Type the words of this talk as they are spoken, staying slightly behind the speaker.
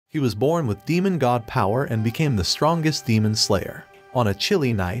He was born with demon god power and became the strongest demon slayer. On a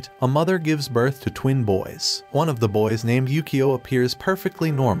chilly night, a mother gives birth to twin boys. One of the boys, named Yukio, appears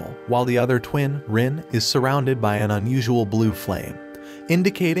perfectly normal, while the other twin, Rin, is surrounded by an unusual blue flame,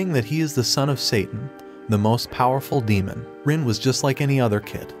 indicating that he is the son of Satan, the most powerful demon. Rin was just like any other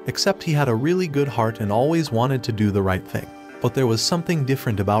kid, except he had a really good heart and always wanted to do the right thing. But there was something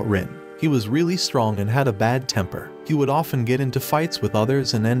different about Rin. He was really strong and had a bad temper. He would often get into fights with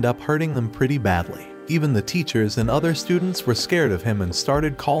others and end up hurting them pretty badly. Even the teachers and other students were scared of him and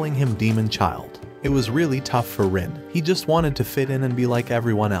started calling him Demon Child. It was really tough for Rin. He just wanted to fit in and be like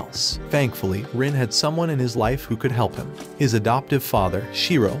everyone else. Thankfully, Rin had someone in his life who could help him. His adoptive father,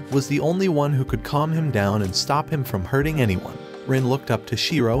 Shiro, was the only one who could calm him down and stop him from hurting anyone. Rin looked up to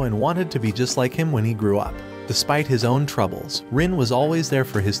Shiro and wanted to be just like him when he grew up. Despite his own troubles, Rin was always there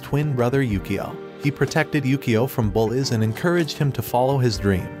for his twin brother Yukio. He protected Yukio from bullies and encouraged him to follow his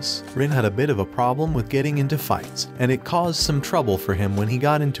dreams. Rin had a bit of a problem with getting into fights, and it caused some trouble for him when he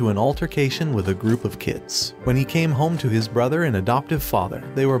got into an altercation with a group of kids. When he came home to his brother and adoptive father,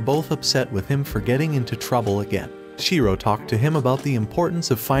 they were both upset with him for getting into trouble again. Shiro talked to him about the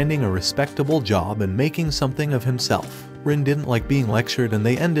importance of finding a respectable job and making something of himself. Rin didn't like being lectured and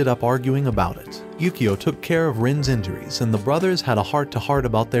they ended up arguing about it. Yukio took care of Rin's injuries and the brothers had a heart-to-heart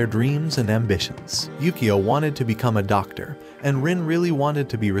about their dreams and ambitions. Yukio wanted to become a doctor, and Rin really wanted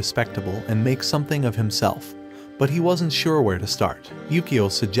to be respectable and make something of himself. But he wasn't sure where to start. Yukio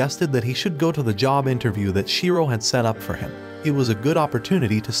suggested that he should go to the job interview that Shiro had set up for him. It was a good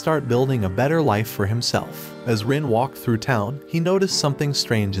opportunity to start building a better life for himself. As Rin walked through town, he noticed something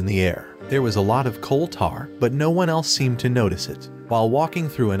strange in the air. There was a lot of coal tar, but no one else seemed to notice it. While walking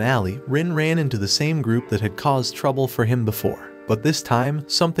through an alley, Rin ran into the same group that had caused trouble for him before. But this time,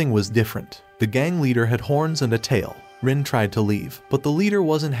 something was different. The gang leader had horns and a tail. Rin tried to leave, but the leader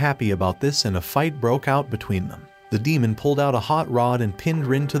wasn't happy about this and a fight broke out between them. The demon pulled out a hot rod and pinned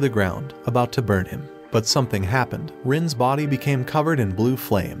Rin to the ground, about to burn him. But something happened. Rin's body became covered in blue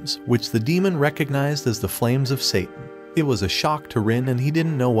flames, which the demon recognized as the flames of Satan. It was a shock to Rin and he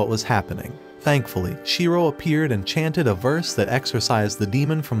didn't know what was happening. Thankfully, Shiro appeared and chanted a verse that exorcised the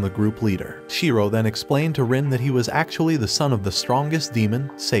demon from the group leader. Shiro then explained to Rin that he was actually the son of the strongest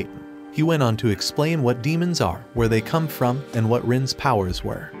demon, Satan. He went on to explain what demons are, where they come from, and what Rin's powers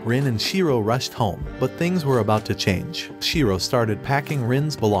were. Rin and Shiro rushed home, but things were about to change. Shiro started packing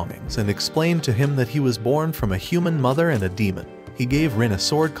Rin's belongings and explained to him that he was born from a human mother and a demon. He gave Rin a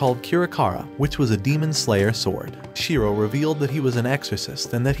sword called Kirakara, which was a demon slayer sword. Shiro revealed that he was an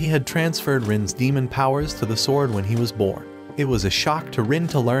exorcist and that he had transferred Rin's demon powers to the sword when he was born. It was a shock to Rin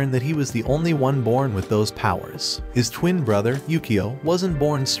to learn that he was the only one born with those powers. His twin brother, Yukio, wasn't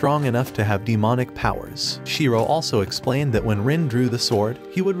born strong enough to have demonic powers. Shiro also explained that when Rin drew the sword,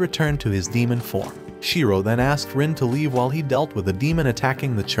 he would return to his demon form. Shiro then asked Rin to leave while he dealt with a demon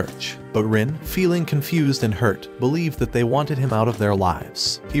attacking the church. But Rin, feeling confused and hurt, believed that they wanted him out of their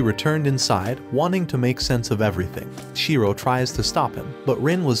lives. He returned inside, wanting to make sense of everything. Shiro tries to stop him, but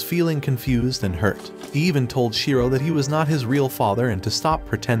Rin was feeling confused and hurt. He even told Shiro that he was not his real father and to stop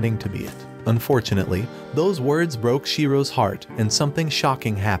pretending to be it. Unfortunately, those words broke Shiro's heart and something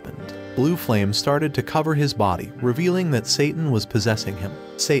shocking happened. Blue flames started to cover his body, revealing that Satan was possessing him.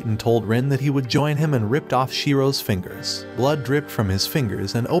 Satan told Rin that he would join him and ripped off Shiro's fingers. Blood dripped from his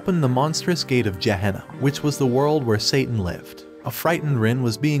fingers and opened the monstrous gate of Gehenna, which was the world where Satan lived. A frightened Rin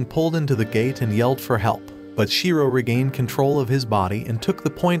was being pulled into the gate and yelled for help. But Shiro regained control of his body and took the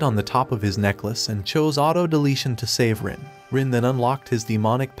point on the top of his necklace and chose auto-deletion to save Rin. Rin then unlocked his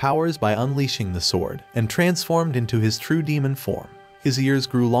demonic powers by unleashing the sword, and transformed into his true demon form. His ears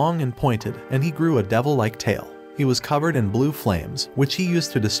grew long and pointed, and he grew a devil-like tail. He was covered in blue flames, which he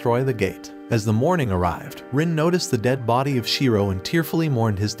used to destroy the gate. As the morning arrived, Rin noticed the dead body of Shiro and tearfully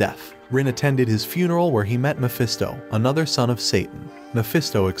mourned his death. Rin attended his funeral where he met Mephisto, another son of Satan.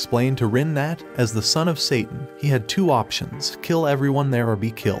 Mephisto explained to Rin that, as the son of Satan, he had two options: kill everyone there or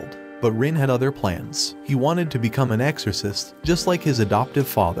be killed. But Rin had other plans. He wanted to become an exorcist, just like his adoptive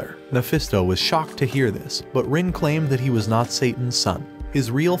father. Mephisto was shocked to hear this, but Rin claimed that he was not Satan's son. His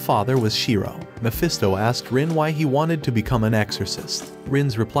real father was Shiro. Mephisto asked Rin why he wanted to become an exorcist.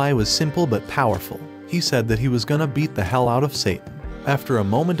 Rin's reply was simple but powerful. He said that he was gonna beat the hell out of Satan. After a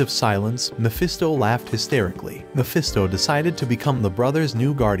moment of silence, Mephisto laughed hysterically. Mephisto decided to become the brothers'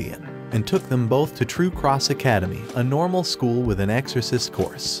 new guardian, and took them both to True Cross Academy, a normal school with an exorcist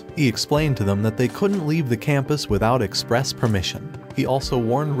course. He explained to them that they couldn't leave the campus without express permission. He also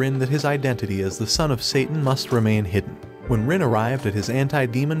warned Rin that his identity as the son of Satan must remain hidden. When Rin arrived at his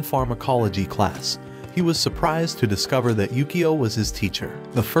anti-demon pharmacology class, he was surprised to discover that Yukio was his teacher.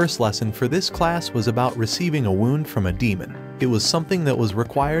 The first lesson for this class was about receiving a wound from a demon. It was something that was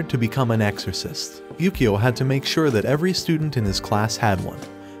required to become an exorcist. Yukio had to make sure that every student in his class had one,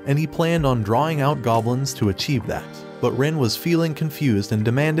 and he planned on drawing out goblins to achieve that. But Rin was feeling confused and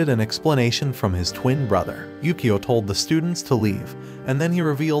demanded an explanation from his twin brother. Yukio told the students to leave, and then he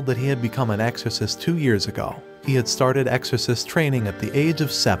revealed that he had become an exorcist 2 years ago. He had started exorcist training at the age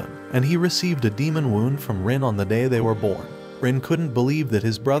of 7, and he received a demon wound from Rin on the day they were born. Rin couldn't believe that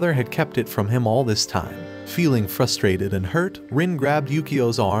his brother had kept it from him all this time. Feeling frustrated and hurt, Rin grabbed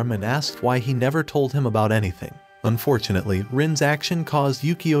Yukio's arm and asked why he never told him about anything. Unfortunately, Rin's action caused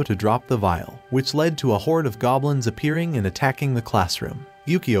Yukio to drop the vial, which led to a horde of goblins appearing and attacking the classroom.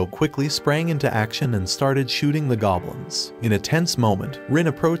 Yukio quickly sprang into action and started shooting the goblins. In a tense moment, Rin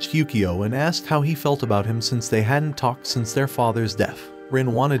approached Yukio and asked how he felt about him since they hadn't talked since their father's death.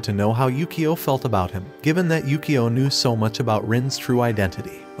 Rin wanted to know how Yukio felt about him, given that Yukio knew so much about Rin's true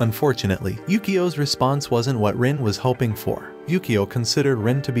identity. Unfortunately, Yukio's response wasn't what Rin was hoping for. Yukio considered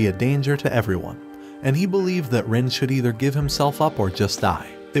Rin to be a danger to everyone, and he believed that Rin should either give himself up or just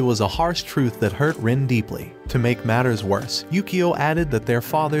die. It was a harsh truth that hurt Rin deeply. To make matters worse, Yukio added that their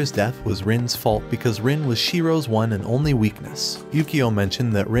father's death was Rin's fault because Rin was Shiro's one and only weakness. Yukio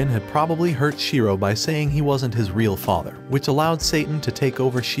mentioned that Rin had probably hurt Shiro by saying he wasn't his real father, which allowed Satan to take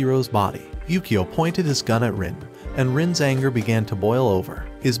over Shiro's body. Yukio pointed his gun at Rin, and Rin's anger began to boil over.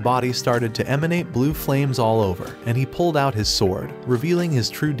 His body started to emanate blue flames all over, and he pulled out his sword, revealing his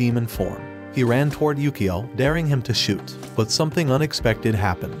true demon form. He ran toward Yukio, daring him to shoot, but something unexpected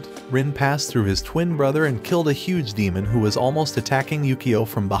happened. Rin passed through his twin brother and killed a huge demon who was almost attacking Yukio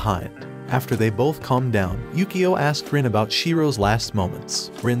from behind. After they both calmed down, Yukio asked Rin about Shiro's last moments.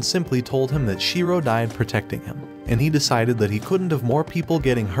 Rin simply told him that Shiro died protecting him, and he decided that he couldn't have more people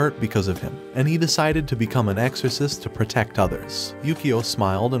getting hurt because of him, and he decided to become an exorcist to protect others. Yukio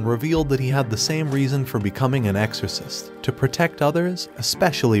smiled and revealed that he had the same reason for becoming an exorcist, to protect others,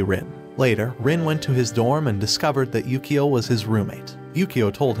 especially Rin. Later, Rin went to his dorm and discovered that Yukio was his roommate.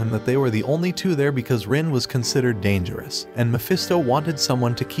 Yukio told him that they were the only two there because Rin was considered dangerous, and Mephisto wanted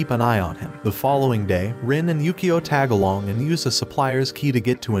someone to keep an eye on him. The following day, Rin and Yukio tag along and use a supplier's key to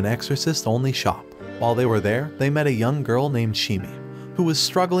get to an exorcist-only shop. While they were there, they met a young girl named Shimi, who was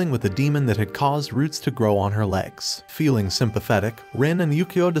struggling with a demon that had caused roots to grow on her legs. Feeling sympathetic, Rin and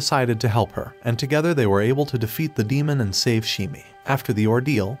Yukio decided to help her, and together they were able to defeat the demon and save Shimi. After the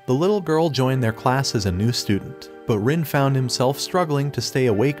ordeal, the little girl joined their class as a new student, but Rin found himself struggling to stay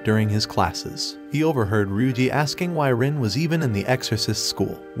awake during his classes. He overheard Ryuji asking why Rin was even in the exorcist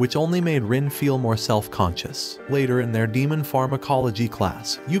school, which only made Rin feel more self-conscious. Later in their demon pharmacology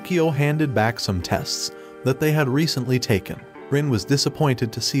class, Yukio handed back some tests that they had recently taken. Rin was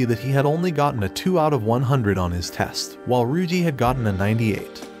disappointed to see that he had only gotten a 2 out of 100 on his test, while Ryuji had gotten a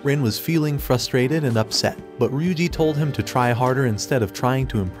 98. Rin was feeling frustrated and upset, but Ryuji told him to try harder instead of trying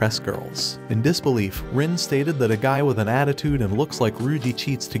to impress girls. In disbelief, Rin stated that a guy with an attitude and looks like Ryuji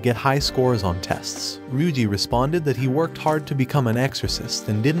cheats to get high scores on tests. Ryuji responded that he worked hard to become an exorcist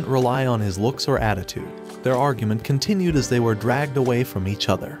and didn't rely on his looks or attitude. Their argument continued as they were dragged away from each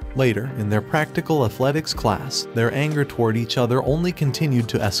other. Later, in their practical athletics class, their anger toward each other only continued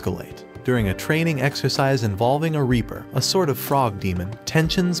to escalate. During a training exercise involving a Reaper, a sort of frog demon,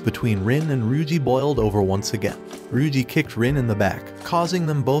 tensions between Rin and Ryuji boiled over once again. Ryuji kicked Rin in the back, causing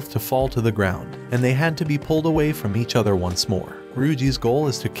them both to fall to the ground, and they had to be pulled away from each other once more. Ryuji's goal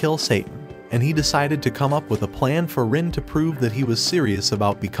is to kill Satan, and he decided to come up with a plan for Rin to prove that he was serious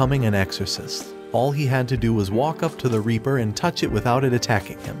about becoming an exorcist. All he had to do was walk up to the Reaper and touch it without it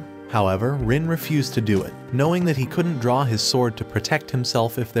attacking him. However, Rin refused to do it, knowing that he couldn't draw his sword to protect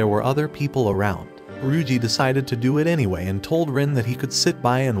himself if there were other people around. Ryuji decided to do it anyway and told Rin that he could sit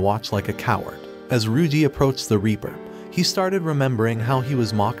by and watch like a coward. As Ryuji approached the Reaper, he started remembering how he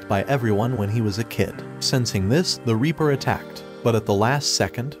was mocked by everyone when he was a kid. Sensing this, the Reaper attacked. But at the last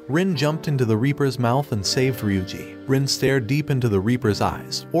second, Rin jumped into the Reaper's mouth and saved Ryuji. Rin stared deep into the Reaper's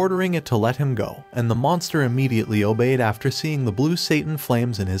eyes, ordering it to let him go, and the monster immediately obeyed after seeing the blue Satan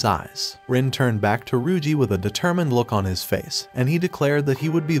flames in his eyes. Rin turned back to Ryuji with a determined look on his face, and he declared that he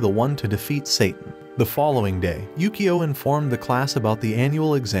would be the one to defeat Satan. The following day, Yukio informed the class about the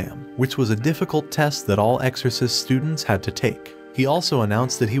annual exam, which was a difficult test that all exorcist students had to take. He also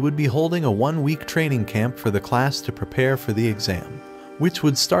announced that he would be holding a 1-week training camp for the class to prepare for the exam, which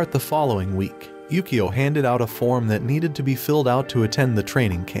would start the following week. Yukio handed out a form that needed to be filled out to attend the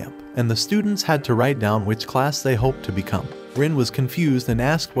training camp, and the students had to write down which class they hoped to become. Rin was confused and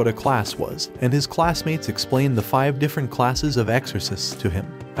asked what a class was, and his classmates explained the 5 different classes of exorcists to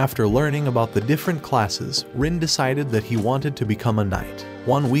him. After learning about the different classes, Rin decided that he wanted to become a knight.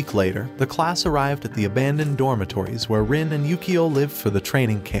 1 week later, the class arrived at the abandoned dormitories where Rin and Yukio lived for the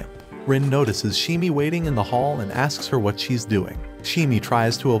training camp. Rin notices Shimi waiting in the hall and asks her what she's doing. Shimi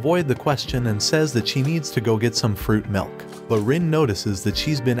tries to avoid the question and says that she needs to go get some fruit milk. But Rin notices that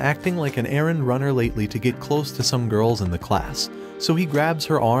she's been acting like an errand runner lately to get close to some girls in the class, so he grabs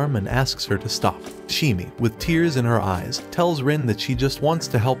her arm and asks her to stop. Shimi, with tears in her eyes, tells Rin that she just wants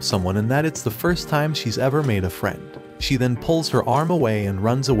to help someone and that it's the first time she's ever made a friend. She then pulls her arm away and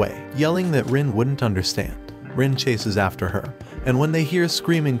runs away, yelling that Rin wouldn't understand. Rin chases after her, and when they hear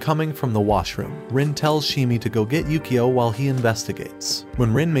screaming coming from the washroom, Rin tells Shimi to go get Yukio while he investigates.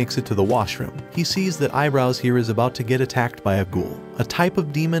 When Rin makes it to the washroom, he sees that Eyebrows here is about to get attacked by a ghoul, a type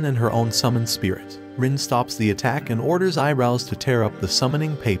of demon and her own summoned spirit. Rin stops the attack and orders Eyebrows to tear up the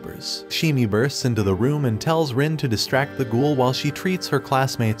summoning papers. Shimi bursts into the room and tells Rin to distract the ghoul while she treats her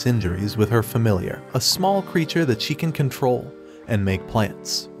classmates' injuries with her familiar, a small creature that she can control and make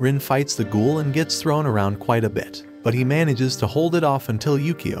plants. Rin fights the ghoul and gets thrown around quite a bit, but he manages to hold it off until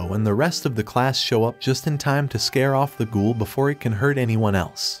Yukio and the rest of the class show up just in time to scare off the ghoul before it can hurt anyone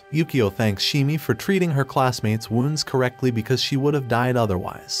else. Yukio thanks Shimi for treating her classmates' wounds correctly because she would have died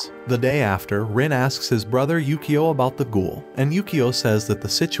otherwise. The day after, Rin asks his brother Yukio about the ghoul, and Yukio says that the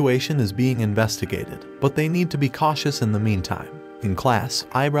situation is being investigated, but they need to be cautious in the meantime. In class,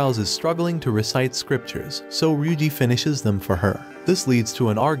 Eyebrows is struggling to recite scriptures, so Ryuji finishes them for her. This leads to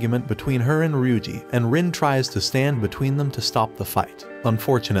an argument between her and Ryuji, and Rin tries to stand between them to stop the fight.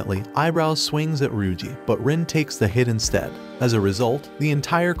 Unfortunately, Eyebrows swings at Ryuji, but Rin takes the hit instead. As a result, the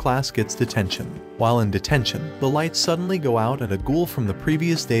entire class gets detention. While in detention, the lights suddenly go out and a ghoul from the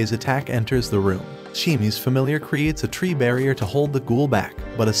previous day's attack enters the room. Shimi's familiar creates a tree barrier to hold the ghoul back,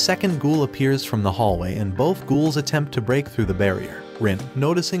 but a second ghoul appears from the hallway and both ghouls attempt to break through the barrier. Rin,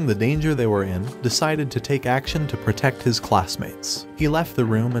 noticing the danger they were in, decided to take action to protect his classmates. He left the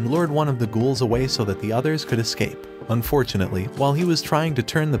room and lured one of the ghouls away so that the others could escape. Unfortunately, while he was trying to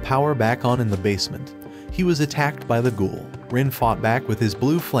turn the power back on in the basement, he was attacked by the ghoul. Rin fought back with his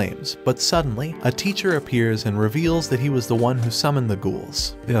blue flames, but suddenly, a teacher appears and reveals that he was the one who summoned the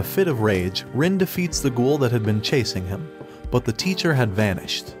ghouls. In a fit of rage, Rin defeats the ghoul that had been chasing him, but the teacher had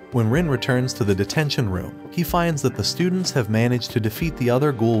vanished. When Rin returns to the detention room, he finds that the students have managed to defeat the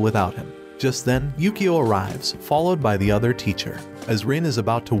other ghoul without him. Just then, Yukio arrives, followed by the other teacher. As Rin is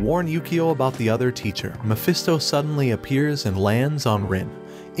about to warn Yukio about the other teacher, Mephisto suddenly appears and lands on Rin,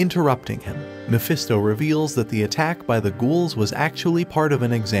 interrupting him. Mephisto reveals that the attack by the ghouls was actually part of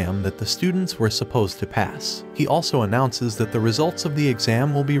an exam that the students were supposed to pass. He also announces that the results of the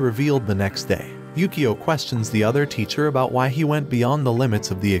exam will be revealed the next day. Yukio questions the other teacher about why he went beyond the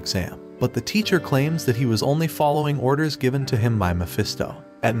limits of the exam, but the teacher claims that he was only following orders given to him by Mephisto.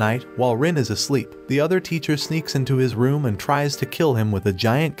 At night, while Rin is asleep, the other teacher sneaks into his room and tries to kill him with a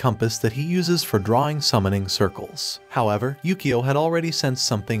giant compass that he uses for drawing summoning circles. However, Yukio had already sensed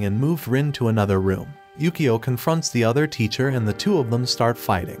something and moved Rin to another room. Yukio confronts the other teacher and the two of them start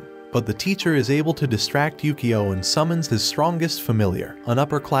fighting. But the teacher is able to distract Yukio and summons his strongest familiar, an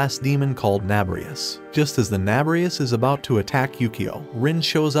upper-class demon called Nabrius. Just as the Nabrius is about to attack Yukio, Rin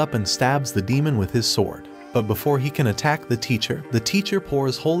shows up and stabs the demon with his sword. But before he can attack the teacher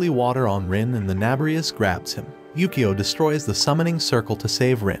pours holy water on Rin and the Nabrius grabs him. Yukio destroys the summoning circle to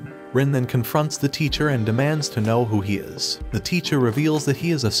save Rin. Rin then confronts the teacher and demands to know who he is. The teacher reveals that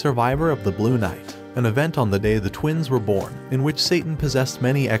he is a survivor of the Blue Night, an event on the day the twins were born, in which Satan possessed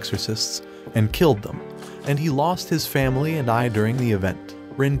many exorcists and killed them, and he lost his family and eye during the event.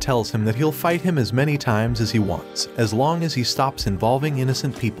 Rin tells him that he'll fight him as many times as he wants, as long as he stops involving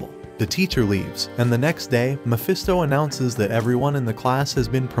innocent people. The teacher leaves, and the next day, Mephisto announces that everyone in the class has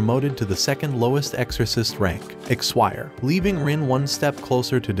been promoted to the second lowest exorcist rank, Exwire, leaving Rin one step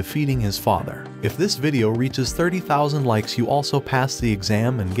closer to defeating his father. If this video reaches 30,000 likes, you also pass the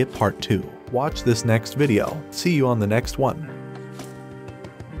exam and get part 2. Watch this next video. See you on the next one.